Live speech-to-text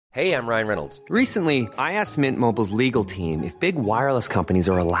Hey, I'm Ryan Reynolds. Recently, I asked Mint Mobile's legal team if big wireless companies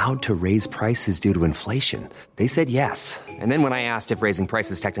are allowed to raise prices due to inflation. They said yes. And then when I asked if raising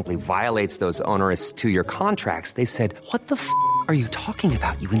prices technically violates those onerous two-year contracts, they said, "What the f*** are you talking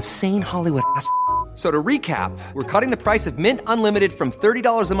about, you insane Hollywood ass?" So to recap, we're cutting the price of Mint Unlimited from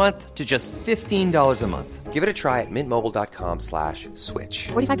 $30 a month to just $15 a month. Give it a try at mintmobile.com/switch.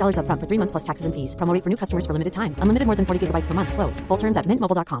 $45 up front for 3 months plus taxes and fees. Promo rate for new customers for limited time. Unlimited more than 40 gigabytes per month. Slows full terms at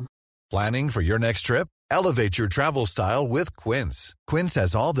mintmobile.com. Planning for your next trip? Elevate your travel style with Quince. Quince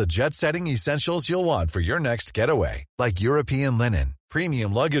has all the jet-setting essentials you'll want for your next getaway, like European linen,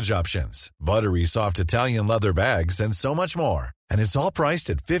 premium luggage options, buttery soft Italian leather bags, and so much more. And it's all priced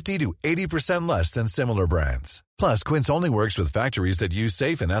at 50 to 80% less than similar brands. Plus, Quince only works with factories that use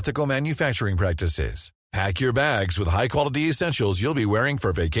safe and ethical manufacturing practices. Pack your bags with high-quality essentials you'll be wearing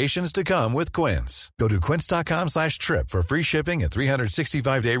for vacations to come with Quince. Go to quince.com/trip for free shipping and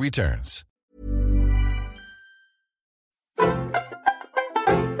 365-day returns.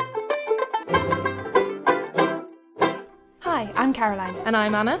 Hi, I'm Caroline. And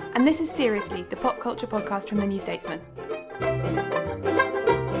I'm Anna. And this is Seriously, the pop culture podcast from The New Statesman.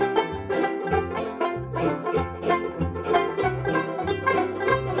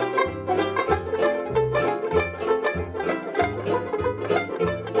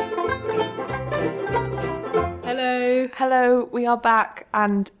 Hello, we are back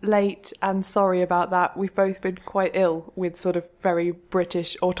and late and sorry about that. We've both been quite ill with sort of very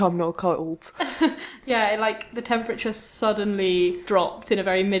British autumnal colds. Yeah, like the temperature suddenly dropped in a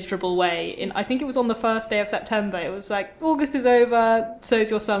very miserable way. I think it was on the first day of September. It was like, August is over, so's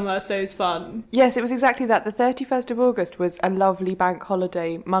your summer, so's fun. Yes, it was exactly that. The 31st of August was a lovely bank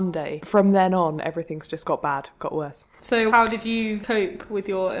holiday Monday. From then on, everything's just got bad, got worse. So how did you cope with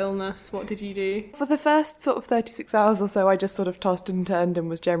your illness? What did you do? For the first sort of 36 hours or so, I just sort of tossed and turned and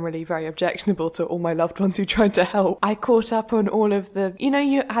was generally very objectionable to all my loved ones who tried to help. I caught up on all of the,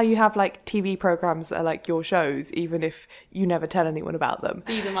 how you have like TV programmes that are like your shows, even if you never tell anyone about them.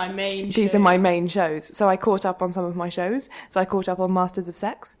 These are my main shows. So I caught up on some of my shows. So I caught up on Masters of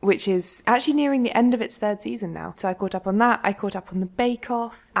Sex, which is actually nearing the end of its third season now. So I caught up on that. I caught up on the Bake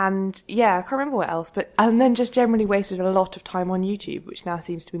Off. And yeah, I can't remember what else. And then just generally wasted a lot of time on YouTube, which now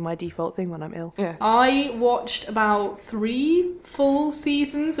seems to be my default thing when I'm ill. Yeah. I watched about 3 full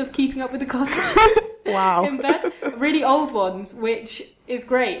seasons of Keeping Up with the Kardashians. Wow. In bed. Really old ones, which is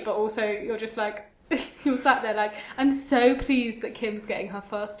great, but also you're just like, you're sat there like, I'm so pleased that Kim's getting her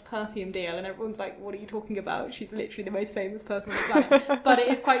first perfume deal, and everyone's like, what are you talking about? She's literally the most famous person on the planet. But it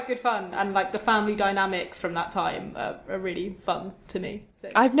is quite good fun, and like the family dynamics from that time are really fun to me. So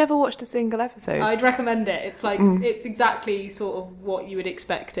I've never watched a single episode. I'd recommend it. It's like, it's exactly sort of what you would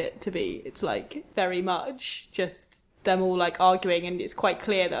expect it to be. It's like very much just them all like arguing, and it's quite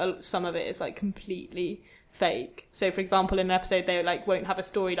clear that some of it is like completely fake. So for example, in an episode they like won't have a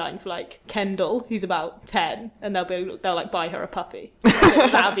storyline for like Kendall, who's about 10, and they'll like buy her a puppy. So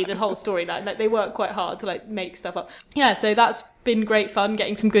that'll be the whole storyline. Like they work quite hard to like make stuff up. Yeah, so that's been great fun,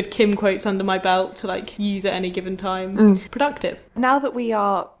 getting some good Kim quotes under my belt to like use at any given time. Productive. Now that we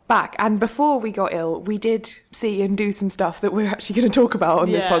are back, and before we got ill, we did see and do some stuff that we're actually going to talk about on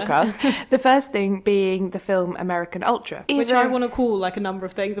this podcast. The first thing being the film American Ultra, which I want to call like a number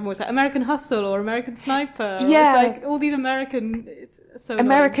of things. I'm always like American Hustle or American Sniper. Yeah, it's like all these American. It's so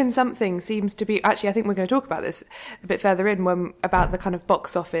American annoying. Something seems to be. Actually, I think we're going to talk about this a bit further in about the kind of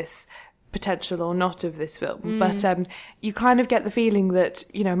box office potential or not of this film, but you kind of get the feeling that,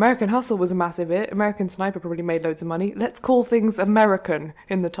 American Hustle was a massive hit, American Sniper probably made loads of money, let's call things American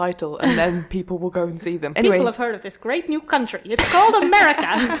in the title, and then people will go and see them. Anyway, people have heard of this great new country, it's called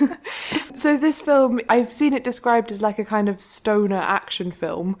America. So this film, I've seen it described as like a kind of stoner action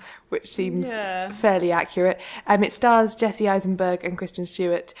film, which seems fairly accurate. It stars Jesse Eisenberg and Kristen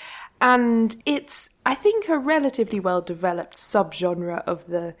Stewart, and it's, I think, a relatively well-developed subgenre of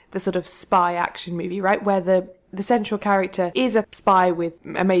the sort of spy action movie, right? Where the central character is a spy with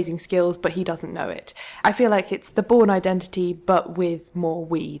amazing skills, but he doesn't know it. I feel like it's the Bourne Identity, but with more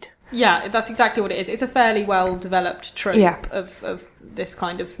weed. Yeah, that's exactly what it is. It's a fairly well-developed trope of this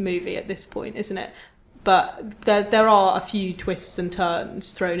kind of movie at this point, isn't it? But there are a few twists and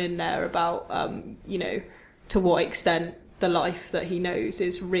turns thrown in there about, to what extent the life that he knows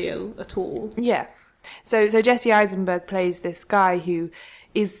is real at all. Yeah. So Jesse Eisenberg plays this guy who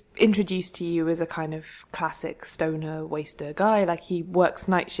is introduced to you as a kind of classic stoner waster guy. Like, he works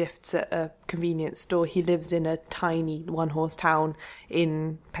night shifts at a convenience store. He lives in a tiny one-horse town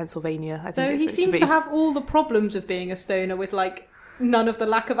in Pennsylvania, I think. Though he seems to have all the problems of being a stoner with, like, none of the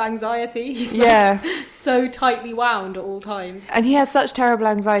lack of anxiety. He's so tightly wound at all times. And he has such terrible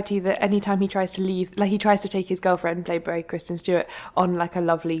anxiety that anytime he tries to leave, like he tries to take his girlfriend, played by Kristen Stewart, on like a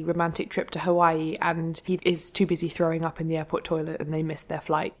lovely romantic trip to Hawaii, and he is too busy throwing up in the airport toilet and they miss their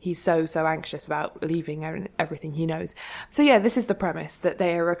flight. He's so anxious about leaving everything he knows. So yeah, this is the premise, that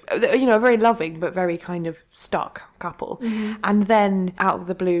they are a very loving but very kind of stuck couple. And then out of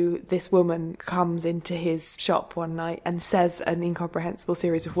the blue, this woman comes into his shop one night and says an incomprehensible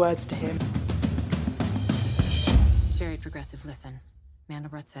series of words to him. Chariot Progressive, listen.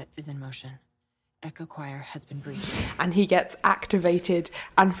 Mandelbrot set is in motion. Echo Choir has been breached. And he gets activated,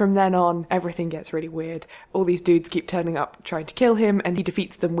 and from then on, everything gets really weird. All these dudes keep turning up trying to kill him, and he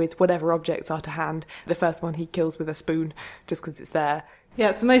defeats them with whatever objects are to hand. The first one he kills with a spoon, just because it's there. Yeah,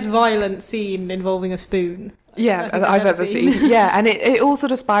 it's the most violent scene involving a spoon. Yeah, I've ever seen. Yeah, and it all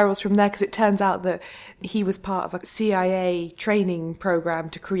sort of spirals from there, because it turns out that he was part of a CIA training program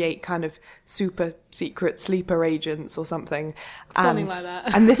to create kind of super secret sleeper agents or something. Something like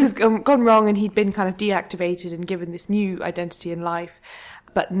that. And this has gone wrong, and he'd been kind of deactivated and given this new identity in life.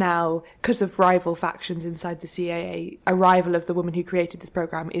 But now, because of rival factions inside the CIA, a rival of the woman who created this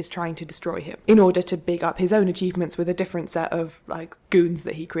program is trying to destroy him in order to big up his own achievements with a different set of like goons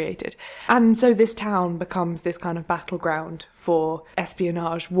that he created. And so this town becomes this kind of battleground for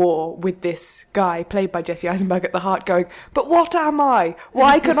espionage war, with this guy played by Jesse Eisenberg at the heart going, "But what am I?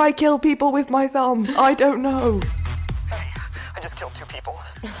 Why can I kill people with my thumbs? I don't know." I just killed 2 people.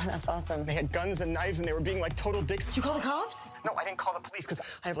 That's awesome. They had guns and knives and they were being like total dicks. Did you call the cops? No, I didn't call the police because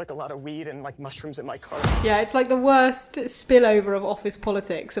I have like a lot of weed and like mushrooms in my car. Yeah, it's like the worst spillover of office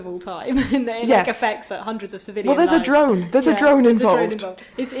politics of all time. And it like affects like, hundreds of civilians. Well, there's a drone. There's a drone involved.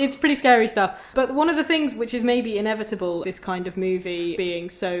 It's pretty scary stuff. But one of the things which is maybe inevitable, this kind of movie being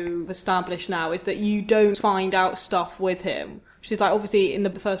so established now, is that you don't find out stuff with him. Which is like, obviously, in the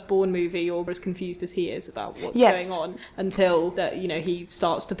first Bourne movie, you're as confused as he is about what's going on until that, he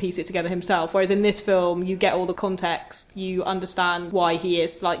starts to piece it together himself. Whereas in this film, you get all the context, you understand why he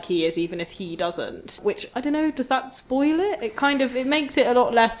is like he is, even if he doesn't. Which, I don't know, does that spoil it? It makes it a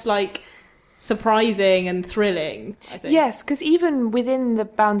lot less, like, surprising and thrilling, I think. Yes, because even within the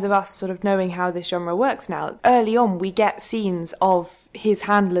bounds of us sort of knowing how this genre works now, early on we get scenes of his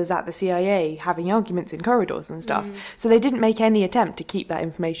handlers at the CIA having arguments in corridors and stuff. So they didn't make any attempt to keep that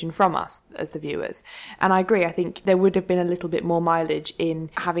information from us as the viewers. And I agree, I think there would have been a little bit more mileage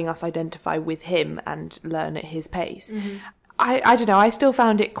in having us identify with him and learn at his pace. I don't know, I still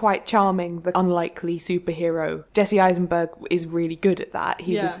found it quite charming, the unlikely superhero. Jesse Eisenberg is really good at that.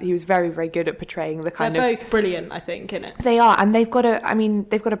 He was very, very good at portraying the kind of... They're both brilliant, I think, in it. They are, and they've got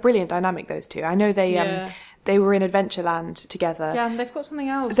a brilliant dynamic, those two. I know they were in Adventureland together. Yeah, and they've got something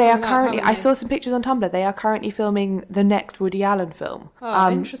else. They are currently... I saw some pictures on Tumblr. They are currently filming the next Woody Allen film.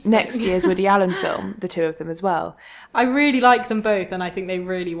 Oh, interesting. Next year's Woody Allen film, the two of them as well. I really like them both, and I think they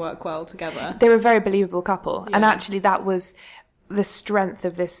really work well together. They're a very believable couple. Yeah. And actually that was the strength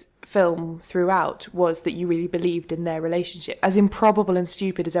of this film throughout, was that you really believed in their relationship. As improbable and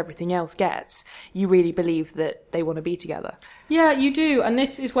stupid as everything else gets, you really believe that they want to be together. Yeah, you do. And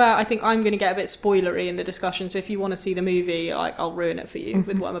this is where I think I'm going to get a bit spoilery in the discussion. So if you want to see the movie, I'll ruin it for you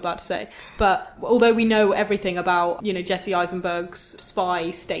with what I'm about to say. But although we know everything about, Jesse Eisenberg's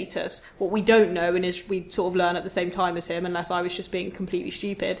spy status, what we don't know, and is we sort of learn at the same time as him, unless I was just being completely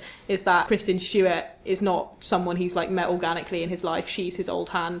stupid, is that Kristen Stewart is not someone he's like met organically in his life. She's his old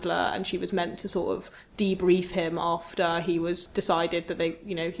handler, and she was meant to sort of debrief him after he was decided that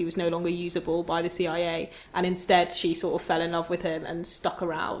he was no longer usable by the CIA, and instead she sort of fell in love with him and stuck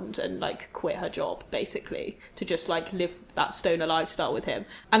around and like quit her job basically to just like live that stoner lifestyle with him.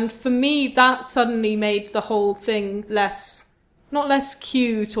 And for me, that suddenly made the whole thing not less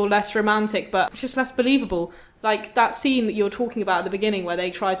cute or less romantic, but just less believable. Like that scene that you're talking about at the beginning where they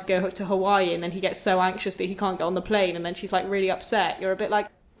try to go to Hawaii and then he gets so anxious that he can't get on the plane, and then she's like really upset. You're a bit like,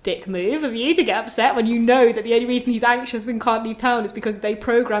 dick move of you to get upset when you know that the only reason he's anxious and can't leave town is because they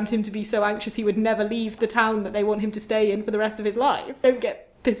programmed him to be so anxious he would never leave the town that they want him to stay in for the rest of his life. Don't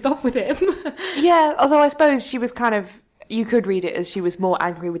get pissed off with him. Yeah, although I suppose she was kind of... You could read it as she was more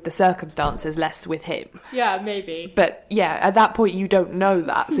angry with the circumstances, less with him. Yeah, maybe. But yeah, at that point you don't know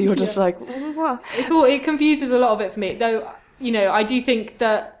that, so you're just like, what? It confuses a lot of it for me. Though, I do think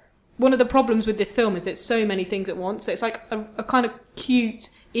that one of the problems with this film is it's so many things at once. So it's like a kind of cute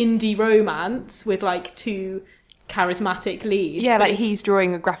indie romance with like two charismatic leads. Yeah, like he's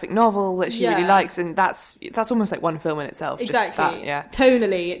drawing a graphic novel that she really likes, and that's almost like one film in itself. Exactly. Just that, yeah.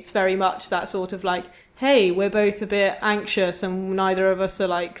 Tonally, it's very much that sort of like, hey, we're both a bit anxious and neither of us are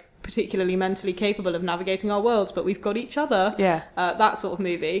like particularly mentally capable of navigating our worlds, but we've got each other. Yeah. That sort of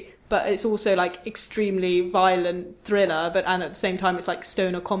movie. But it's also like extremely violent thriller, and at the same time it's like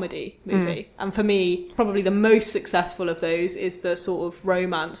stoner comedy movie. And for me, probably the most successful of those is the sort of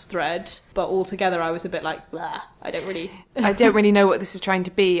romance thread. But altogether, I was a bit like, blah. I don't really know what this is trying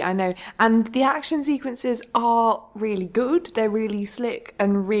to be. I know. And the action sequences are really good. They're really slick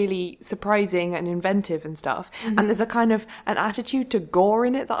and really surprising and inventive and stuff. Mm-hmm. And there's a kind of an attitude to gore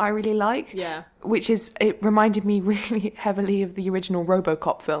in it that I really like. Yeah. It reminded me really heavily of the original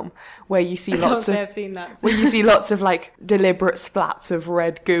RoboCop film, where you see I've seen that. where you see lots of like deliberate splats of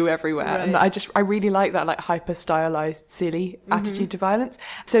red goo everywhere. Right. And I really like that like hyper stylized, silly attitude to violence.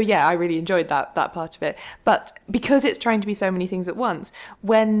 So yeah, I really enjoyed that part of it. But because it's trying to be so many things at once,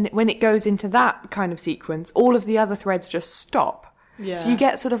 when it goes into that kind of sequence, all of the other threads just stop. Yeah. So you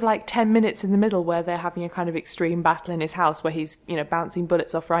get sort of like 10 minutes in the middle where they're having a kind of extreme battle in his house where he's, bouncing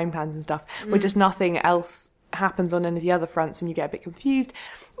bullets off frying pans and stuff, where just nothing else happens on any of the other fronts and you get a bit confused.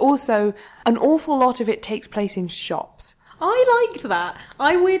 Also, an awful lot of it takes place in shops. I liked that.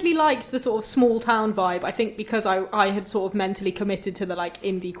 I weirdly liked the sort of small town vibe, I think because I had sort of mentally committed to the like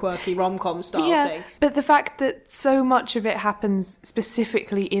indie quirky rom-com style thing. But the fact that so much of it happens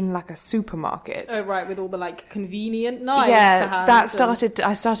specifically in like a supermarket. Oh right, with all the like convenient knives to hand.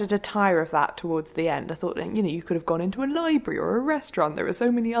 I started to tire of that towards the end. I thought, you could have gone into a library or a restaurant. There are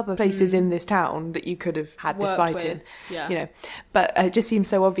so many other places in this town that you could have had this fight in. Yeah. But it just seems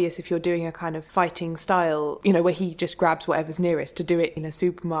so obvious if you're doing a kind of fighting style, where he just grabs whatever's nearest, to do it in a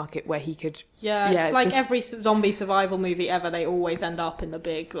supermarket where he could... It's like every zombie survival movie ever, they always end up in the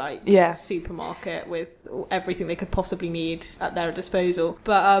big supermarket with everything they could possibly need at their disposal.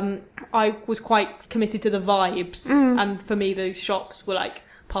 But I was quite committed to the vibes, and for me those shops were like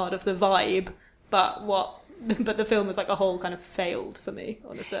part of the vibe, but the film as like a whole kind of failed for me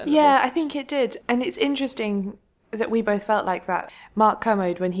on a certain level. I think it did. And it's interesting that we both felt like that. Mark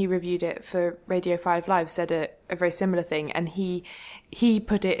Kermode, when he reviewed it for Radio 5 Live, said a very similar thing, and he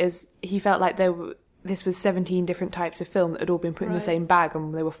put it as he felt like this was 17 different types of film that had all been put in the same bag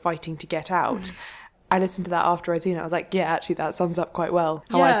and they were fighting to get out. I listened to that after I'd seen it. I was like, yeah, actually that sums up quite well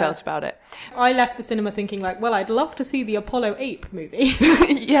how I felt about it. I left the cinema thinking like, well, I'd love to see the Apollo Ape movie.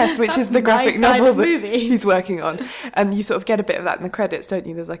 Yes, which is the graphic novel that movie he's working on. And you sort of get a bit of that in the credits, don't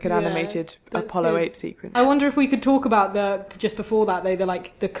you? There's like an animated Apollo Ape sequence. I wonder if we could talk about just before that,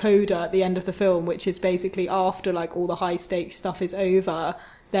 the coda at the end of the film, which is basically after like all the high stakes stuff is over.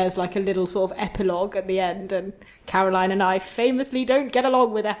 There's like a little sort of epilogue at the end, and Caroline and I famously don't get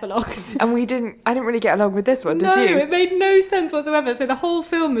along with epilogues. And I didn't really get along with this one, did you? No, it made no sense whatsoever. So the whole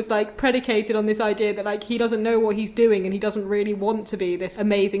film is like predicated on this idea that like he doesn't know what he's doing and he doesn't really want to be this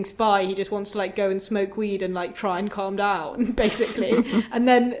amazing spy. He just wants to like go and smoke weed and like try and calm down, basically. And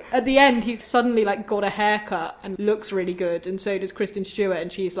then at the end, he's suddenly like got a haircut and looks really good. And so does Kristen Stewart,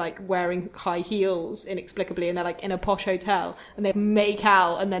 and she's like wearing high heels inexplicably, and they're like in a posh hotel and they make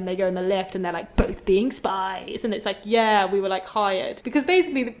out, and then they go in the lift and they're like both being spies. And it's like, yeah, we were like hired. Because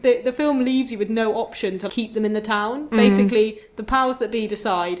basically the film leaves you with no option to keep them in the town. Basically, the powers that be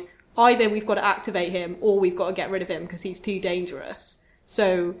decide either we've got to activate him or we've got to get rid of him because he's too dangerous.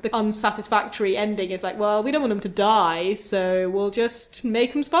 So the unsatisfactory ending is like, well, we don't want them to die, so we'll just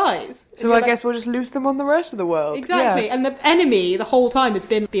make them spies. So I guess we'll just loose them on the rest of the world. Exactly. Yeah. And the enemy the whole time has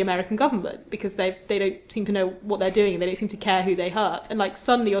been the American government, because they don't seem to know what they're doing and they don't seem to care who they hurt. And like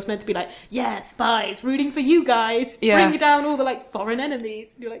suddenly you're meant to be like, yeah, spies, rooting for you guys. Yeah. Bring down all the like foreign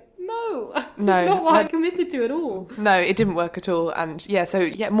enemies. And you're like, no, that's not what I'm committed to at all. No, it didn't work at all. And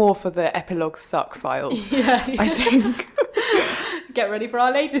more for the epilogue suck files. Yeah. I think. Get ready for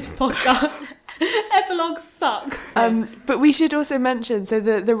our latest podcast. Epilogues suck. But we should also mention, so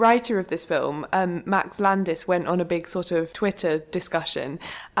the writer of this film, Max Landis, went on a big sort of Twitter discussion.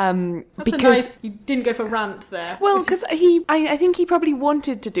 Because you didn't go for rant there. Well, because I think he probably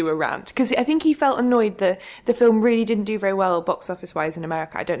wanted to do a rant, because I think he felt annoyed that the film really didn't do very well box office wise in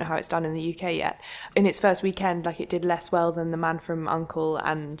America. I don't know how it's done in the UK yet. In its first weekend, like, it did less well than The Man from U.N.C.L.E.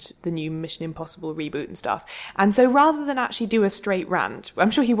 and the new Mission Impossible reboot and stuff. And so rather than actually do a straight rant,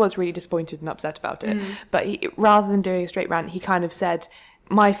 I'm sure he was really disappointed and upset about it, but rather than doing a straight rant, he kind of said,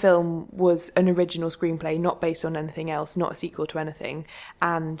 my film was an original screenplay, not based on anything else, not a sequel to anything,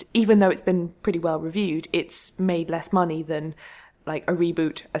 and even though it's been pretty well reviewed, it's made less money than like a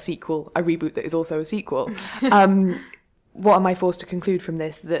reboot, a sequel, a reboot that is also a sequel. What am I forced to conclude from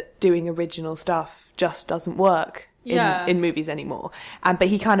this? That doing original stuff just doesn't work in movies anymore. But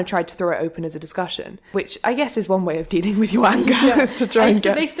he kind of tried to throw it open as a discussion, which I guess is one way of dealing with your anger, is to try and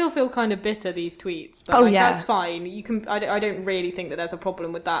get... They still feel kind of bitter, these tweets, but that's fine. You can. I don't really think that there's a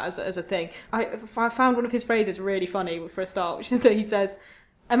problem with that as a thing. I found one of his phrases really funny for a start, which is that he says,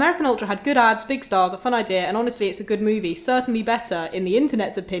 American Ultra had good ads, big stars, a fun idea, and honestly it's a good movie, certainly better, in the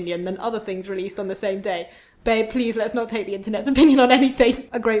internet's opinion, than other things released on the same day. Babe, please, let's not take the internet's opinion on anything.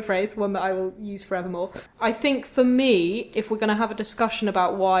 A great phrase, one that I will use forevermore. I think for me, if we're going to have a discussion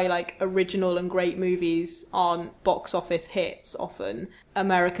about why, like, original and great movies aren't box office hits often,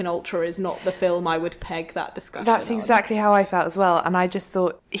 American Ultra is not the film I would peg that discussion That's on. exactly how I felt as well, and I just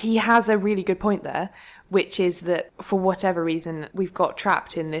thought he has a really good point there, which is that for whatever reason, we've got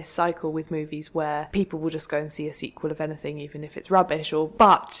trapped in this cycle with movies where people will just go and see a sequel of anything, even if it's rubbish,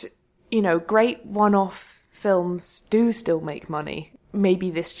 but, you know, great one-off films do still make money. Maybe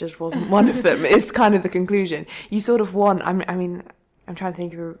this just wasn't one of them, is kind of the conclusion. You sort of want, I mean, I'm trying to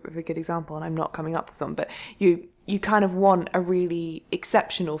think of a good example and I'm not coming up with them, but you kind of want a really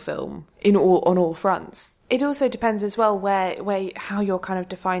exceptional film on all fronts. It also depends as well how you're kind of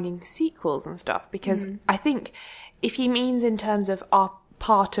defining sequels and stuff, because I think if he means in terms of our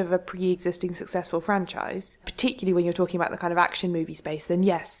part of a pre-existing successful franchise, particularly when you're talking about the kind of action movie space, then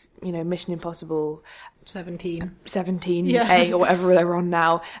yes, you know, Mission Impossible 17 A or whatever they're on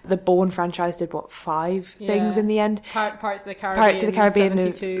now. The Bourne franchise did 5 things in the end. Pirates of the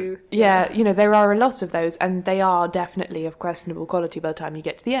Caribbean 72. You know, there are a lot of those, and they are definitely of questionable quality by the time you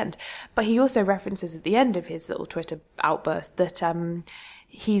get to the end. But he also references at the end of his little Twitter outburst that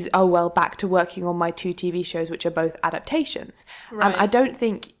he's back to working on my 2 TV shows, which are both adaptations. Right. And I don't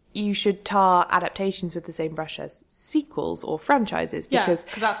think you should tar adaptations with the same brush as sequels or franchises, because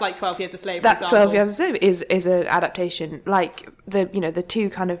that's like 12 Years a Slave. That's 12 Years a Slave is an adaptation. Like the 2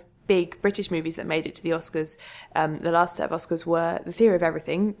 kind of big British movies that made it to the Oscars, the last set of Oscars, were The Theory of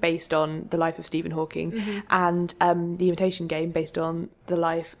Everything, based on the life of Stephen Hawking, and The Imitation Game, based on the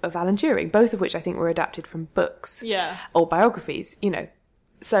life of Alan Turing, both of which I think were adapted from books or biographies, you know.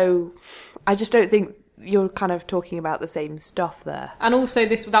 So I just don't think you're kind of talking about the same stuff there. And also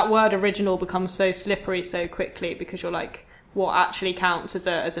that word original becomes so slippery so quickly, because you're like, what actually counts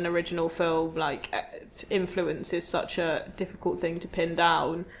as an original film? Like, influence is such a difficult thing to pin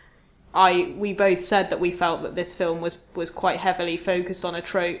down. We both said that we felt that this film was quite heavily focused on a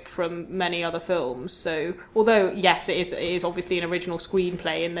trope from many other films. So although yes, it is obviously an original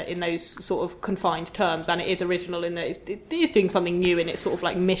screenplay in those sort of confined terms, and it is original in that it is doing something new in its sort of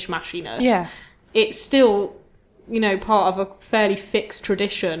like mishmashiness. Yeah. It's still, you know, part of a fairly fixed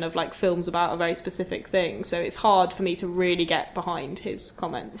tradition of like films about a very specific thing. So it's hard for me to really get behind his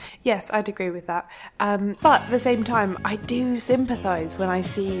comments. Yes, I'd agree with that. But at the same time, I do sympathise when I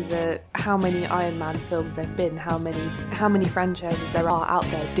see how many Iron Man films there've been, how many franchises there are out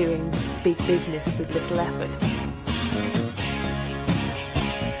there doing big business with little effort.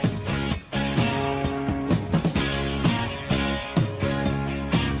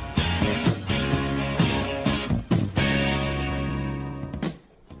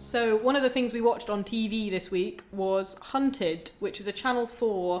 So one of the things we watched on TV this week was Hunted, which is a Channel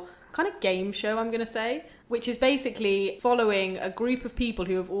 4 kind of game show, I'm going to say, which is basically following a group of people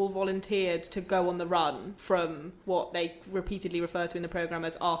who have all volunteered to go on the run from what they repeatedly refer to in the programme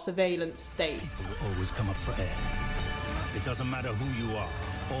as our surveillance state. People will always come up for air. It doesn't matter who you are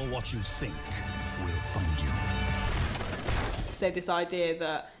or what you think, we'll find you. So this idea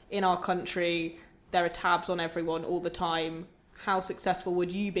that in our country there are tabs on everyone all the time. How successful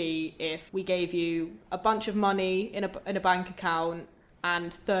would you be if we gave you a bunch of money in a bank account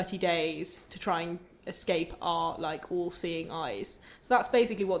and 30 days to try and escape our like all-seeing eyes? So that's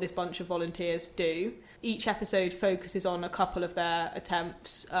basically what this bunch of volunteers do. Each episode focuses on a couple of their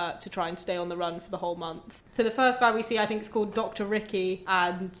attempts to try and stay on the run for the whole month. So the first guy we see, I think, is called Dr. Ricky,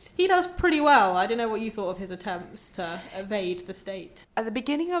 and he does pretty well. I don't know what you thought of his attempts to evade the state. At the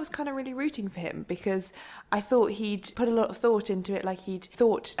beginning, I was kind of really rooting for him, because I thought he'd put a lot of thought into it. Like, he'd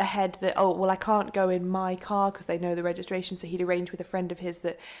thought ahead that, I can't go in my car because they know the registration, so he'd arranged with a friend of his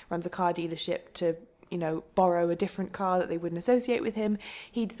that runs a car dealership to, you know, borrow a different car that they wouldn't associate with him.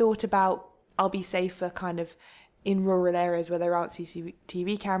 He'd thought about, I'll be safer kind of in rural areas where there aren't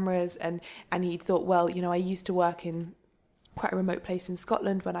CCTV cameras, and he'd thought, well, you know, I used to work in quite a remote place in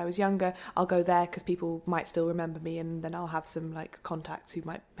Scotland when I was younger. I'll go there because people might still remember me, and then I'll have some like contacts who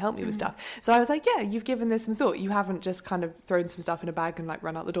might help me with stuff. So I was like, yeah, you've given this some thought. You haven't just kind of thrown some stuff in a bag and like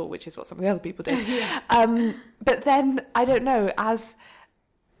run out the door, which is what some of the other people did. But then, I don't know, as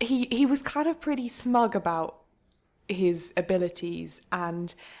he was kind of pretty smug about his abilities,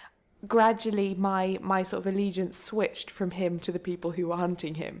 and gradually my sort of allegiance switched from him to the people who were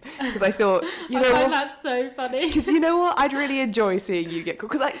hunting him, because I thought, I find that so funny. Because you know what, I'd really enjoy seeing you get caught,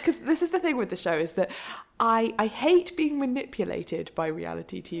 because this is the thing with the show, is that I hate being manipulated by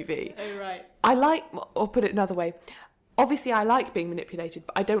reality TV. Oh right. I like, or put it another way, obviously I like being manipulated,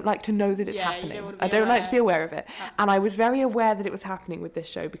 but I don't like to know that it's happening. I don't like to be aware of it. And I was very aware that it was happening with this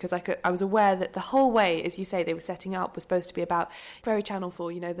show, because I was aware that the whole way, as you say, they were setting up was supposed to be about, very Channel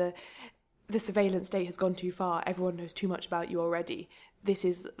 4, the surveillance state has gone too far, everyone knows too much about you already. This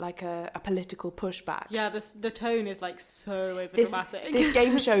is like a political pushback. Yeah, the tone is like so overdramatic. This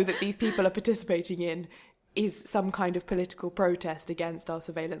game show that these people are participating in is some kind of political protest against our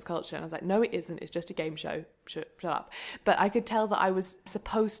surveillance culture. And I was like, no, it isn't. It's just a game show. Shut up. But I could tell that I was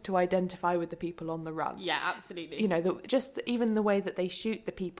supposed to identify with the people on the run. Yeah, absolutely. Even the way that they shoot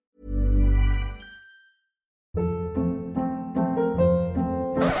the people.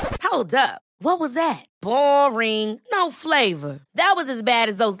 Hold up. What was that? Boring. No flavor. That was as bad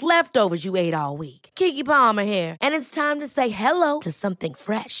as those leftovers you ate all week. Keke Palmer here, and it's time to say hello to something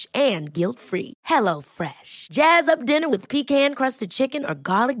fresh and guilt-free. HelloFresh. Jazz up dinner with pecan-crusted chicken or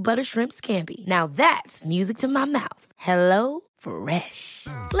garlic butter shrimp scampi. Now that's music to my mouth. HelloFresh.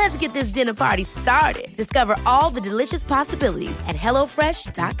 Let's get this dinner party started. Discover all the delicious possibilities at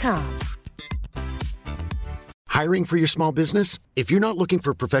HelloFresh.com. Hiring for your small business? If you're not looking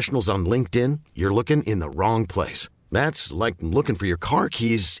for professionals on LinkedIn, you're looking in the wrong place. That's like looking for your car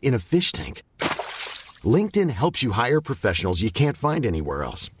keys in a fish tank. LinkedIn helps you hire professionals you can't find anywhere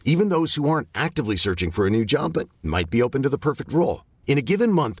else, even those who aren't actively searching for a new job but might be open to the perfect role. In a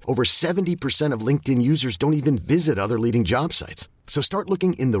given month, over 70% of LinkedIn users don't even visit other leading job sites. So start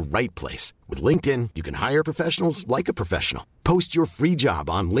looking in the right place. With LinkedIn, you can hire professionals like a professional. Post your free job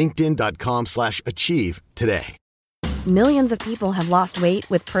on linkedin.com/achieve today. Millions of people have lost weight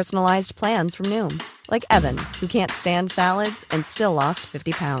with personalized plans from Noom. Like Evan, who can't stand salads and still lost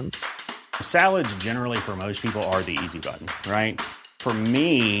 50 pounds. Salads generally for most people are the easy button, right? For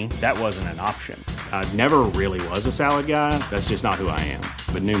me, that wasn't an option. I never really was a salad guy. That's just not who I am.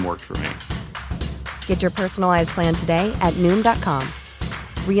 But Noom worked for me. Get your personalized plan today at Noom.com.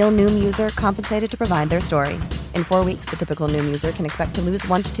 Real Noom user compensated to provide their story. In 4 weeks, the typical Noom user can expect to lose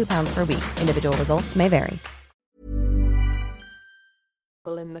 1 to 2 pounds per week. Individual results may vary.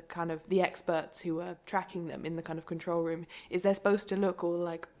 In the kind of the experts who are tracking them in the kind of control room, is they're supposed to look all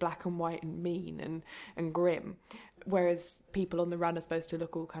like black and white and mean and grim, whereas people on the run are supposed to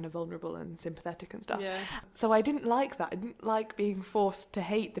look all kind of vulnerable and sympathetic and stuff. Yeah. So I didn't like that. I didn't like being forced to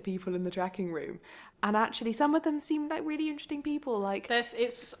hate the people in the tracking room. And actually some of them seemed like really interesting people. Like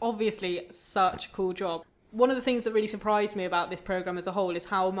it's obviously such a cool job. One of the things that really surprised me about this programme as a whole is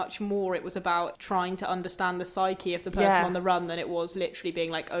how much more it was about trying to understand the psyche of the person on the run than it was literally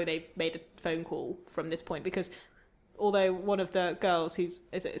being like, oh, they made a phone call from this point. Because although one of the girls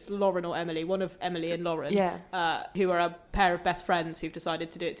it's Lauren or Emily, one of Emily and Lauren, who are a pair of best friends who've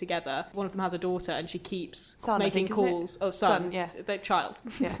decided to do it together, one of them has a daughter and she keeps making calls. Oh, son, yeah. The child.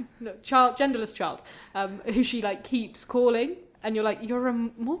 Yeah. No, genderless child, who she like keeps calling. And you're like, you're a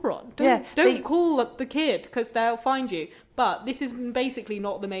moron. Don't call the kid because they'll find you. But this is basically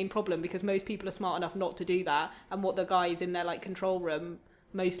not the main problem because most people are smart enough not to do that. And what the guys in their like control room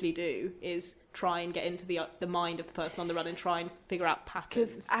mostly do is try and get into the mind of the person on the run and try and figure out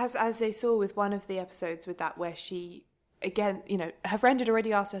patterns. Because as they saw with one of the episodes with that, where she, again, her friend had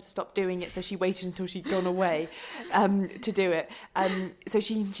already asked her to stop doing it, so she waited until she'd gone away to do it. So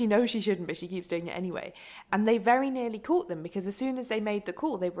she knows she shouldn't, but she keeps doing it anyway. And they very nearly caught them because as soon as they made the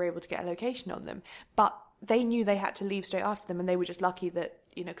call, they were able to get a location on them. But they knew they had to leave straight after them, and they were just lucky that,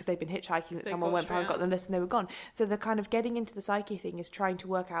 because they'd been hitchhiking, that someone went by and got them this and they were gone. So the kind of getting into the psyche thing is trying to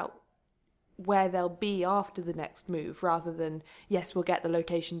work out where they'll be after the next move, rather than, yes, we'll get the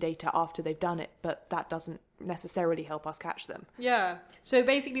location data after they've done it, but that doesn't necessarily help us catch them. Yeah. So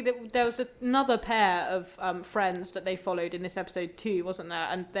basically there was another pair of friends that they followed in this episode too, wasn't there?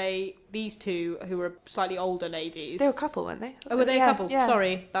 And these two, who were slightly older ladies... They were a couple, weren't they? Oh, were they a couple? Yeah.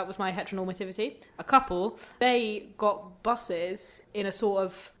 Sorry, that was my heteronormativity. A couple. They got buses in a sort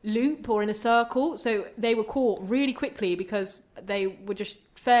of loop or in a circle, so they were caught really quickly because they were just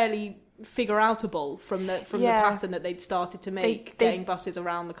fairly figure-outable from the pattern that they'd started to make, getting buses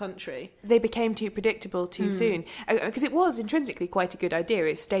around the country. They became too predictable too soon. Because it was intrinsically quite a good idea.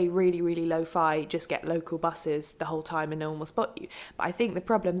 It's stay really, really low-fi, just get local buses the whole time and no one will spot you. But I think the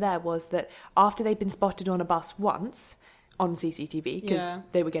problem there was that after they'd been spotted on a bus once on CCTV, because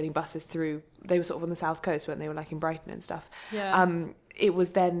they were getting buses through, they were sort of on the south coast, weren't they? Were like in Brighton and stuff. Yeah. It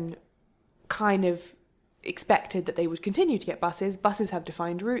was then kind of expected that they would continue to get buses. Buses have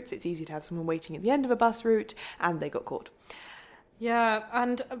defined routes. It's easy to have someone waiting at the end of a bus route, and they got caught. Yeah,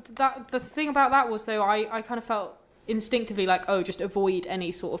 and the thing about that was, though, I kind of felt instinctively like, oh, just avoid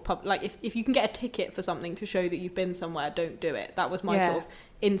any sort of like if you can get a ticket for something to show that you've been somewhere, don't do it. That was my sort of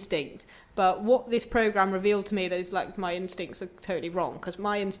instinct. But what this program revealed to me, that is like, my instincts are totally wrong, because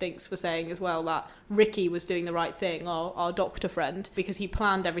my instincts were saying as well that Ricky was doing the right thing, our doctor friend, because he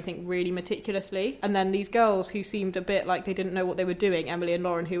planned everything really meticulously. And then these girls who seemed a bit like they didn't know what they were doing, Emily and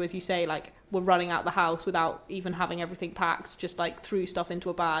Lauren, who, as you say, like, were running out the house without even having everything packed, just like threw stuff into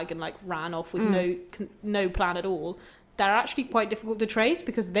a bag and like ran off with no plan at all. They're actually quite difficult to trace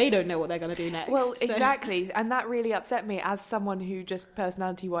because they don't know what they're going to do next. Well, exactly. And that really upset me as someone who, just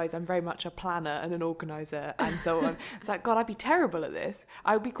personality-wise, I'm very much a planner and an organiser and so on. It's like, God, I'd be terrible at this.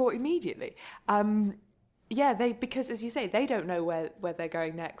 I would be caught immediately. Because, as you say, they don't know where they're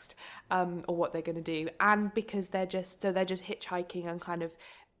going next, or what they're going to do. And because they're just hitchhiking and kind of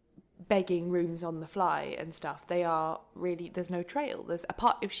begging rooms on the fly and stuff. They are really, there's no trail.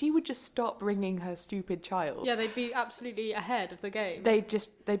 If she would just stop ringing her stupid child, they'd be absolutely ahead of the game.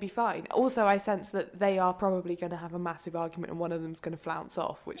 They'd be fine. Also, I sense that they are probably going to have a massive argument and one of them's going to flounce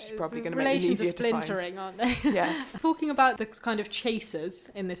off, which is probably going to make it easier to find. Relations are splintering, aren't they? Yeah. Talking about the kind of chasers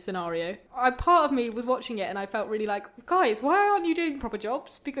in this scenario, part of me was watching it and I felt really like, guys, why aren't you doing proper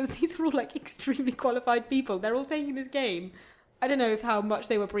jobs? Because these are all like extremely qualified people. They're all taking this game. I don't know how much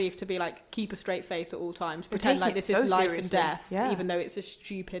they were briefed to be like, keep a straight face at all times, pretend like this is life and death, even though it's a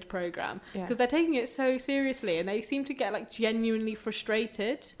stupid program. Because they're taking it so seriously, and they seem to get like genuinely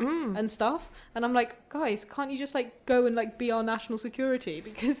frustrated and stuff. And I'm like, guys, can't you just like go and like be our national security?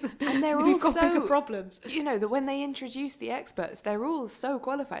 Because we've got bigger problems. You know, that when they introduce the experts, they're all so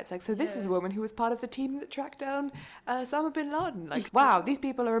qualified. It's like, so this is a woman who was part of the team that tracked down Osama bin Laden. Like, wow, these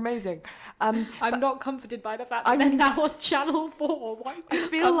people are amazing. I'm not comforted by the fact that they're now on Channel 4. Why can't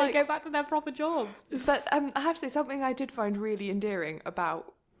they go back to their proper jobs? But I have to say, something I did find really endearing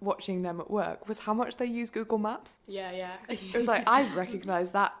about watching them at work was how much they use Google Maps. Yeah. It was like, I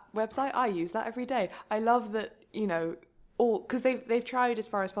recognise that website. I use that every day. I love that, you know, because they've tried as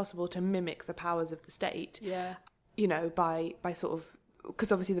far as possible to mimic the powers of the state. Yeah. You know, by sort of,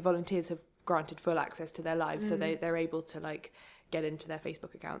 because obviously the volunteers have granted full access to their lives, so they're able to like get into their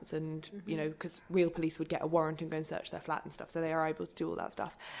Facebook accounts and, you know, because real police would get a warrant and go and search their flat and stuff, so they are able to do all that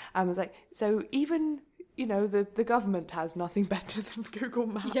stuff. I was like, so even, you know, the government has nothing better than Google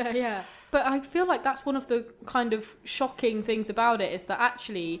Maps. Yeah. But I feel like that's one of the kind of shocking things about it, is that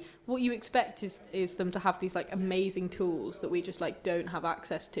actually what you expect is them to have these like amazing tools that we just like don't have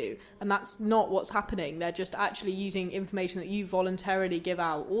access to. And that's not what's happening. They're just actually using information that you voluntarily give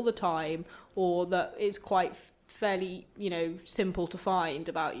out all the time, or that is quite fairly, you know, simple to find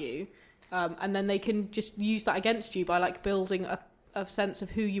about you. And then they can just use that against you by like building a sense of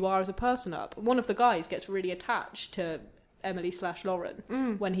who you are as a person up. One of the guys gets really attached to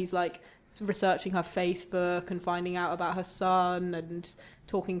Emily/Lauren when he's like researching her Facebook and finding out about her son and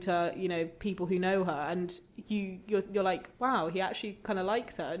talking to, you know, people who know her, and you're like, wow, he actually kind of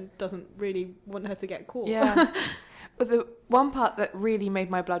likes her and doesn't really want her to get caught. Yeah. But the one part that really made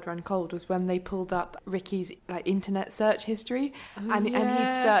my blood run cold was when they pulled up Ricky's like internet search history, and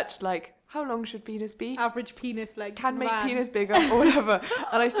he'd searched like, how long should penis be? Average penis length. Can make penis bigger or whatever.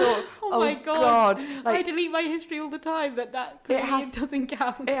 And I thought, oh my God. Like, I delete my history all the time, but that doesn't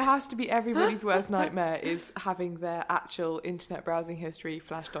count. It has to be everybody's worst nightmare, is having their actual internet browsing history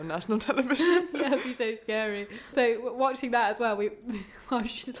flashed on national television. Yeah, it'd be so scary. So watching that as well, I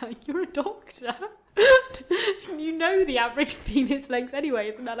was just like, you're a doctor. You know the average penis length anyway,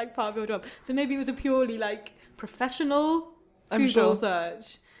 isn't that like part of your job? So maybe it was a purely like professional Google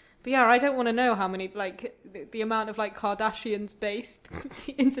search. But yeah, I don't want to know how many, like, the amount of, like, Kardashians-based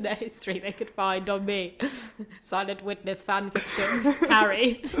internet history they could find on me. Silent witness, fan fiction,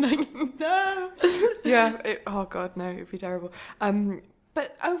 Harry. Like, no! Yeah, oh God, no, it'd be terrible.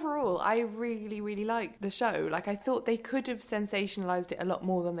 But overall, I really, really liked the show. Like, I thought they could have sensationalised it a lot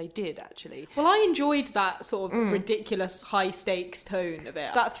more than they did, actually. Well, I enjoyed that sort of ridiculous, high-stakes tone of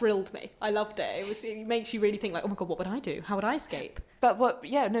it. That thrilled me. I loved it. It makes you really think, like, oh my God, what would I do? How would I escape? But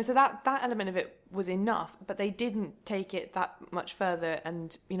so that element of it was enough, but they didn't take it that much further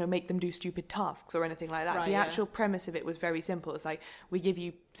and, you know, make them do stupid tasks or anything like that. Right, the actual premise of it was very simple. It's like, we give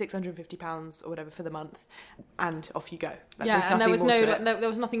you £650 or whatever for the month, and off you go. Like, and there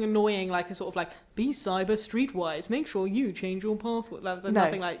was nothing annoying, like a sort of like, be cyber streetwise, make sure you change your password. There was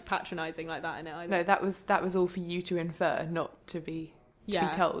nothing like patronising like that in it either. No, that was all for you to infer, not to be be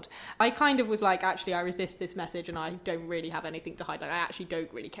told. I kind of was like, actually, I resist this message and I don't really have anything to hide. Like, I actually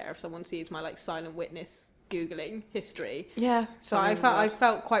don't really care if someone sees my like silent witness Googling history. Yeah. So I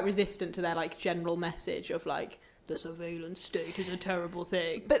felt quite resistant to their like general message of like, the surveillance state is a terrible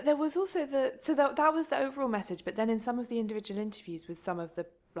thing. But there was also that was the overall message, but then in some of the individual interviews with some of the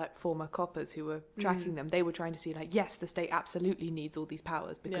like former coppers who were tracking them, they were trying to see like, yes, the state absolutely needs all these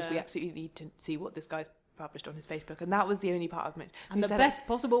powers because we absolutely need to see what this guy's published on his Facebook, and that was the only part of it. And the best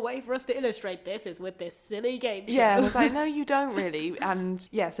possible way for us to illustrate this is with this silly game show. Yeah, I was like, no, you don't really. And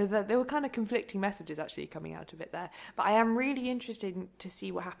yeah, so there were kind of conflicting messages actually coming out of it there. But I am really interested to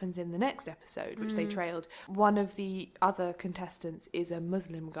see what happens in the next episode, which they trailed. One of the other contestants is a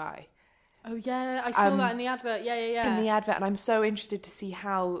Muslim guy. Oh yeah, I saw that in the advert. Yeah. In the advert, and I'm so interested to see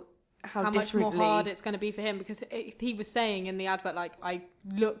how much more hard it's going to be for him, because he was saying in the advert, like, I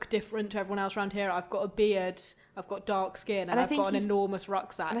look different to everyone else around here. I've got a beard, I've got dark skin, and I've got an enormous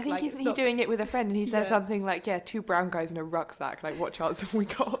rucksack. And I think he's doing it with a friend, and he says something like, yeah, 2 brown guys in a rucksack. Like, what chance have we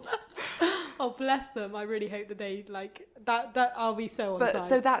got? Oh, bless them. I really hope that they, like, that I'll be so on side.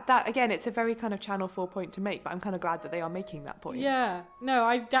 So that again, it's a very kind of Channel 4 point to make, but I'm kind of glad that they are making that point. Yeah. No,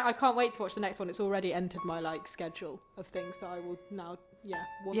 I can't wait to watch the next one. It's already entered my, like, schedule of things that I will now,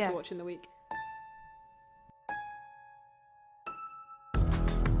 want to watch in the week.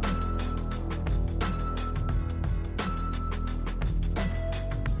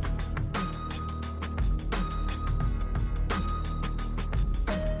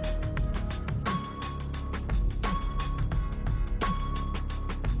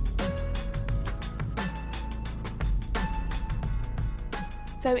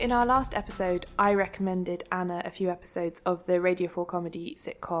 So in our last episode, I recommended Anna a few episodes of the Radio 4 comedy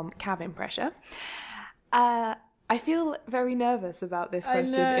sitcom Cabin Pressure. I feel very nervous about this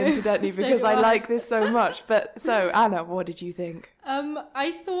question, incidentally, because I like this so much. But so, Anna, what did you think?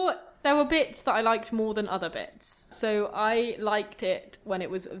 I thought there were bits that I liked more than other bits. So I liked it when it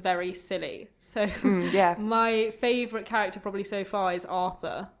was very silly. So my favourite character probably so far is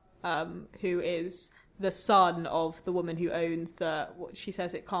Arthur, who is the son of the woman who owns what she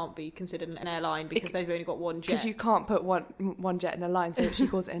says it can't be considered an airline because they've only got one jet. Because you can't put one jet in a line, so she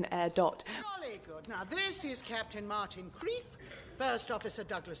calls it an air dot. Jolly good. Now, this is Captain Martin Creef, First Officer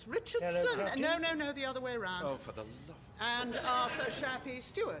Douglas Richardson. Hello, Captain. No, the other way around. Oh, for the love. And Arthur Shappy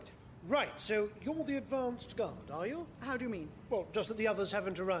Stewart. Right, so you're the advanced guard, are you? How do you mean? Well, just that the others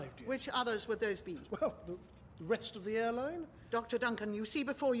haven't arrived yet. Which others would those be? Well, the rest of the airline? Dr. Duncan, you see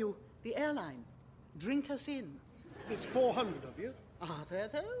before you the airline. Drink us in. There's 400 of you. Are there,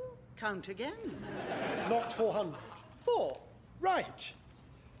 though? Count again. Not 400. 4. Right.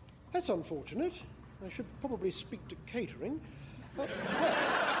 That's unfortunate. I should probably speak to catering.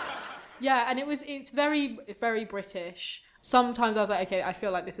 Yeah, and it's very, very British. Sometimes I was like, okay, I feel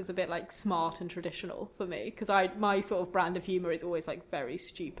like this is a bit like smart and traditional for me, because my sort of brand of humour is always like very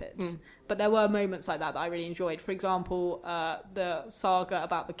stupid. But there were moments like that I really enjoyed. For example, the saga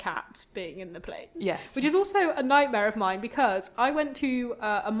about the cat being in the plane. Yes. Which is also a nightmare of mine, because I went to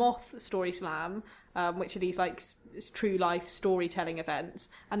a Moth Story Slam, which are these like true life storytelling events,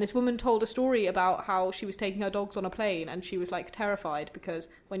 and this woman told a story about how she was taking her dogs on a plane, and she was like terrified because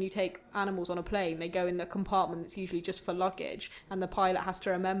when you take animals on a plane, they go in the compartment that's usually just for luggage, and the pilot has to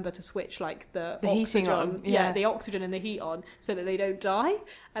remember to switch like the oxygen on. the oxygen and the heat on so that they don't die,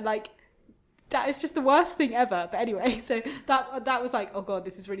 and like that is just the worst thing ever. But anyway, so that was like, oh god,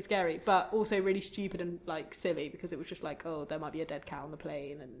 this is really scary, but also really stupid and like silly, because it was just like, oh, there might be a dead cat on the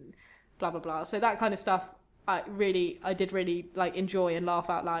plane and blah blah blah. So that kind of stuff I did really like enjoy and laugh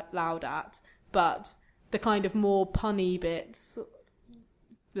out loud at, but the kind of more punny bits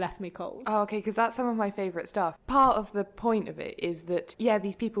left me cold. Oh, okay, because that's some of my favourite stuff. Part of the point of it is that, yeah,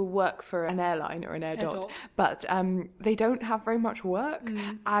 these people work for an airline or an air dot, but they don't have very much work,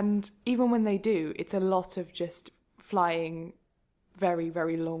 and even when they do, it's a lot of just flying very,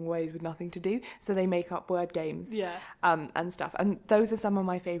 very long ways with nothing to do, so they make up word games and stuff, and those are some of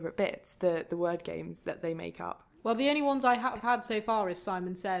my favourite bits, the word games that they make up. Well, the only ones I have had so far is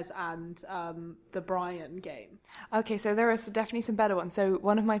Simon Says and the Brian game. Okay, so there are definitely some better ones. So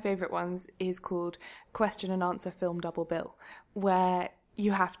one of my favourite ones is called Question and Answer Film Double Bill, where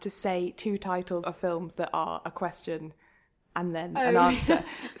you have to say 2 titles of films that are a question and then an answer.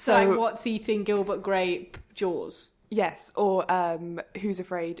 So like What's Eating Gilbert Grape, Jaws. Yes, or Who's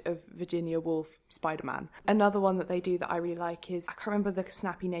Afraid of Virginia Woolf, Spider-Man. Another one that they do that I really like is, I can't remember the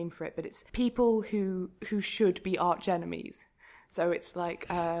snappy name for it, but it's people who should be arch enemies. So it's like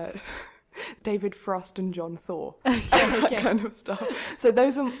David Frost and John Thor, that kind of stuff. So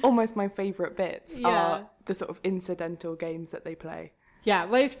those are almost my favourite bits, are the sort of incidental games that they play. Yeah,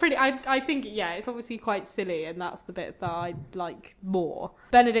 well, it's pretty. I think it's obviously quite silly, and that's the bit that I like more.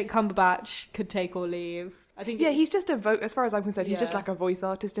 Benedict Cumberbatch could take or leave. I think. Yeah, he's just as far as I'm concerned, he's just like a voice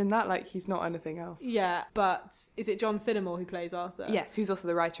artist in that. Like, he's not anything else. Yeah, but is it John Finnemore who plays Arthur? Yes, who's also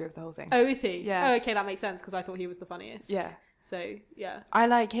the writer of the whole thing. Oh, is he? Yeah. Oh, okay, that makes sense because I thought he was the funniest. Yeah. So yeah, I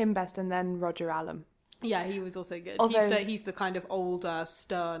like him best, and then Roger Allam. Yeah, he was also good. Although, he's the kind of older,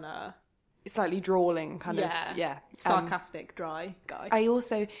 sterner, slightly drawling kind of sarcastic, dry guy. I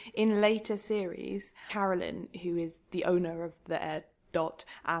also, in later series, Carolyn, who is the owner of the Air Dot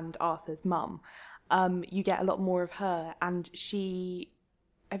and Arthur's mum, you get a lot more of her, and she...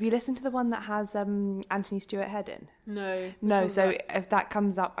 Have you listened to the one that has Anthony Stewart Head in? No. So if that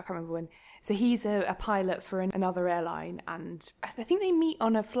comes up, I can't remember when. So he's a pilot for another airline, and I think they meet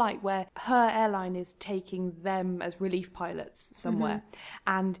on a flight where her airline is taking them as relief pilots somewhere,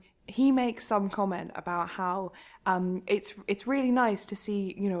 and he makes some comment about how it's really nice to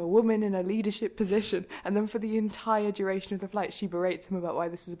see, you know, a woman in a leadership position, and then for the entire duration of the flight she berates him about why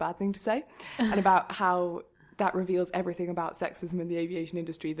this is a bad thing to say and about how that reveals everything about sexism in the aviation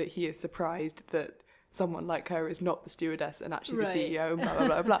industry, that he is surprised that someone like her is not the stewardess and actually the CEO, and blah, blah,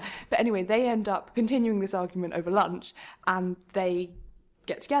 blah, blah. But anyway, they end up continuing this argument over lunch, and they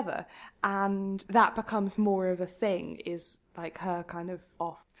get together, and that becomes more of a thing, is like her kind of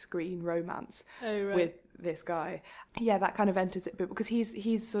off-screen romance with this guy. Yeah, that kind of enters it, but because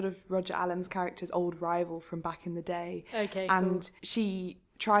he's sort of Roger Allam's character's old rival from back in the day. Okay, and she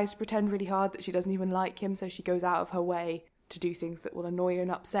tries to pretend really hard that she doesn't even like him, so she goes out of her way to do things that will annoy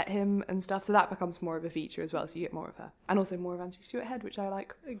and upset him and stuff. So that becomes more of a feature as well, so you get more of her. And also more of Anthony Stewart Head, which I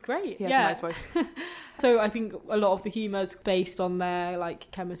like. Great. He has a nice voice. So I think a lot of the humour's based on their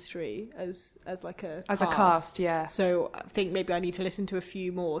like chemistry as like a cast, yeah. So I think maybe I need to listen to a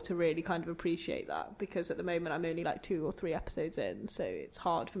few more to really kind of appreciate that, because at the moment I'm only like 2 or 3 episodes in, so it's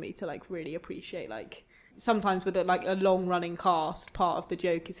hard for me to like really appreciate, like, sometimes with a long running cast, part of the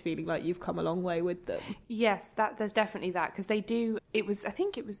joke is feeling like you've come a long way with them. Yes, there's definitely that, because they do, I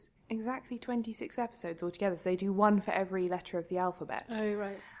think it was exactly 26 episodes altogether, so they do one for every letter of the alphabet. Oh,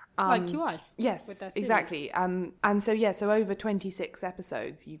 right. Like QI. Yes, exactly. And so over 26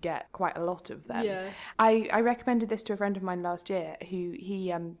 episodes you get quite a lot of them. Yeah. I recommended this to a friend of mine last year who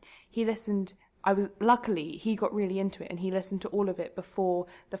he listened. Luckily he got really into it, and he listened to all of it before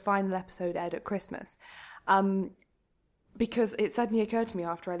the final episode aired at Christmas, because it suddenly occurred to me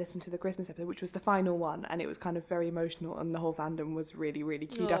after I listened to the Christmas episode, which was the final one, and it was kind of very emotional, and the whole fandom was really, really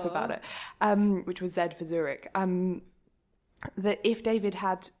keyed up about it, which was Z for Zurich, that if David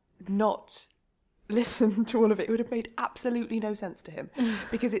had not listened to all of it, it would have made absolutely no sense to him,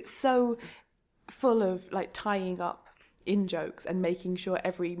 because it's so full of like tying up in jokes and making sure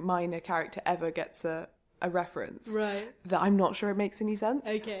every minor character ever gets a reference, right, that I'm not sure it makes any sense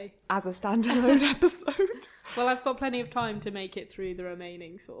as a standalone episode. Well, I've got plenty of time to make it through the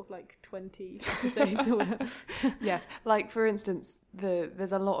remaining sort of like 20 episodes or whatever. Yes, like for instance,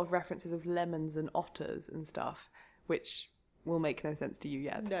 there's a lot of references of lemons and otters and stuff, which will make no sense to you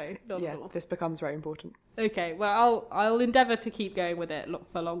yet. No, not at all. This becomes very important. Okay, well, I'll endeavour to keep going with it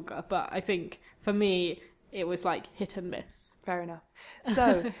for longer, but I think for me it was like hit and miss. Fair enough.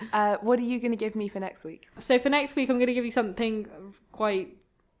 So, what are you going to give me for next week? So for next week, I'm going to give you something quite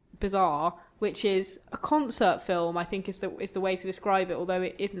bizarre, which is a concert film, I think is the way to describe it, although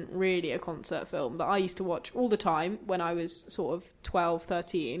it isn't really a concert film, that I used to watch all the time when I was sort of 12,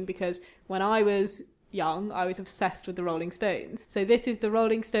 13, because when I was young, I was obsessed with the Rolling Stones. So this is the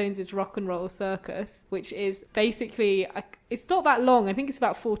Rolling Stones' Rock and Roll Circus, which is basically it's not that long. I think it's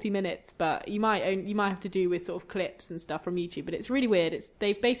about 40 minutes, but you might have to do with sort of clips and stuff from YouTube. But it's really weird.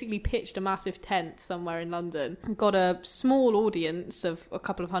 They've basically pitched a massive tent somewhere in London, got a small audience of a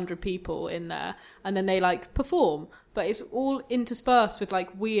couple of hundred people in there, and then they like perform. But it's all interspersed with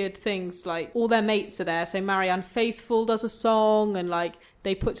like weird things, like all their mates are there. So Marianne Faithfull does a song, and like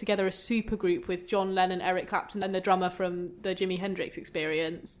they put together a super group with John Lennon, Eric Clapton, and the drummer from the Jimi Hendrix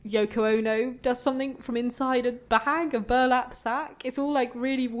Experience. Yoko Ono does something from inside a bag, a burlap sack. It's all like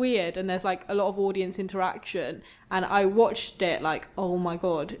really weird, and there's like a lot of audience interaction. And I watched it like, oh my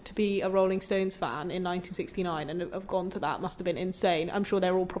God, to be a Rolling Stones fan in 1969 and have gone to that must have been insane. I'm sure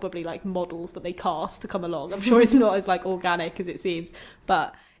they're all probably like models that they cast to come along. I'm sure it's not as like organic as it seems,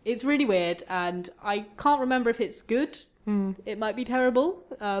 but it's really weird, and I can't remember if it's good. It might be terrible,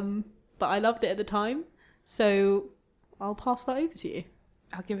 but I loved it at the time, so I'll pass that over to you.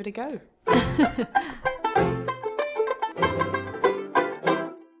 I'll give it a go.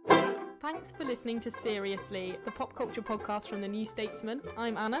 Thanks for listening to Seriously, the pop culture podcast from The New Statesman.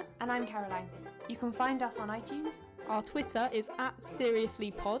 I'm Anna. And I'm Caroline. You can find us on iTunes, Our Twitter is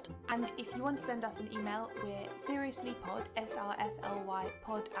 @SeriouslyPod. And if you want to send us an email, we're seriouslypod,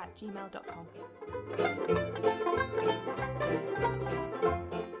 SRSLYpod @gmail.com.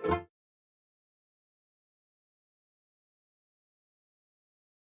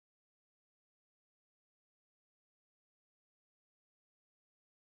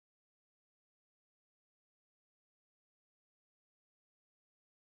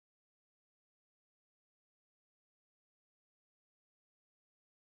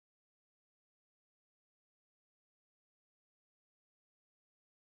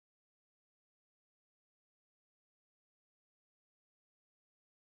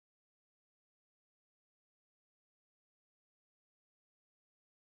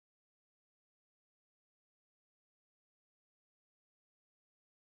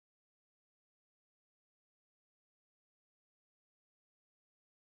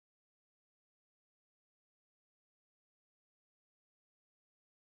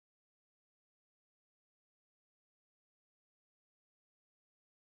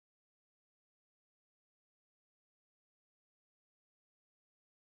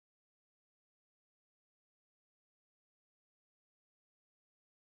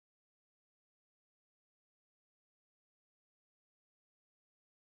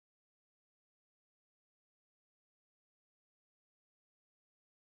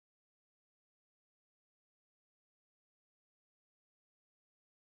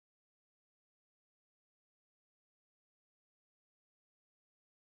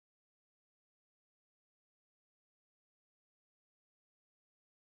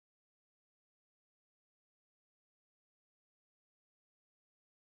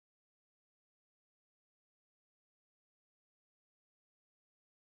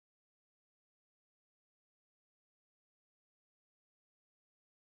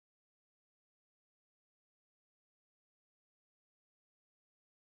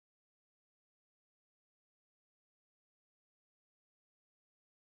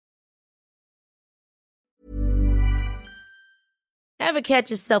 Ever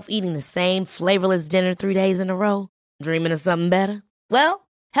catch yourself eating the same flavorless dinner 3 days in a row? Dreaming of something better? Well,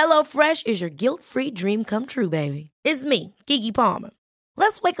 HelloFresh is your guilt-free dream come true, baby. It's me, Keke Palmer.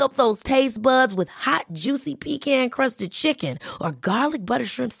 Let's wake up those taste buds with hot, juicy pecan-crusted chicken or garlic butter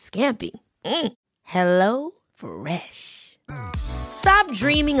shrimp scampi. Hello Fresh. Stop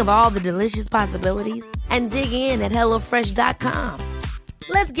dreaming of all the delicious possibilities and dig in at HelloFresh.com.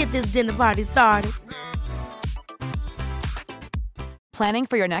 Let's get this dinner party started. Planning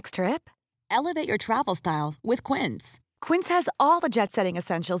for your next trip? Elevate your travel style with Quince. Quince has all the jet-setting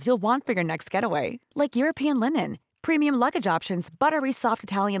essentials you'll want for your next getaway, like European linen, premium luggage options, buttery soft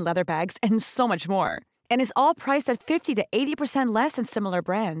Italian leather bags, and so much more. And is all priced at 50 to 80% less than similar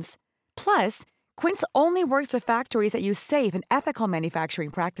brands. Plus, Quince only works with factories that use safe and ethical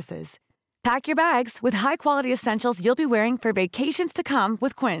manufacturing practices. Pack your bags with high-quality essentials you'll be wearing for vacations to come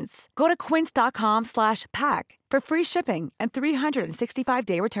with Quince. Go to quince.com/pack for free shipping and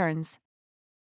 365-day returns.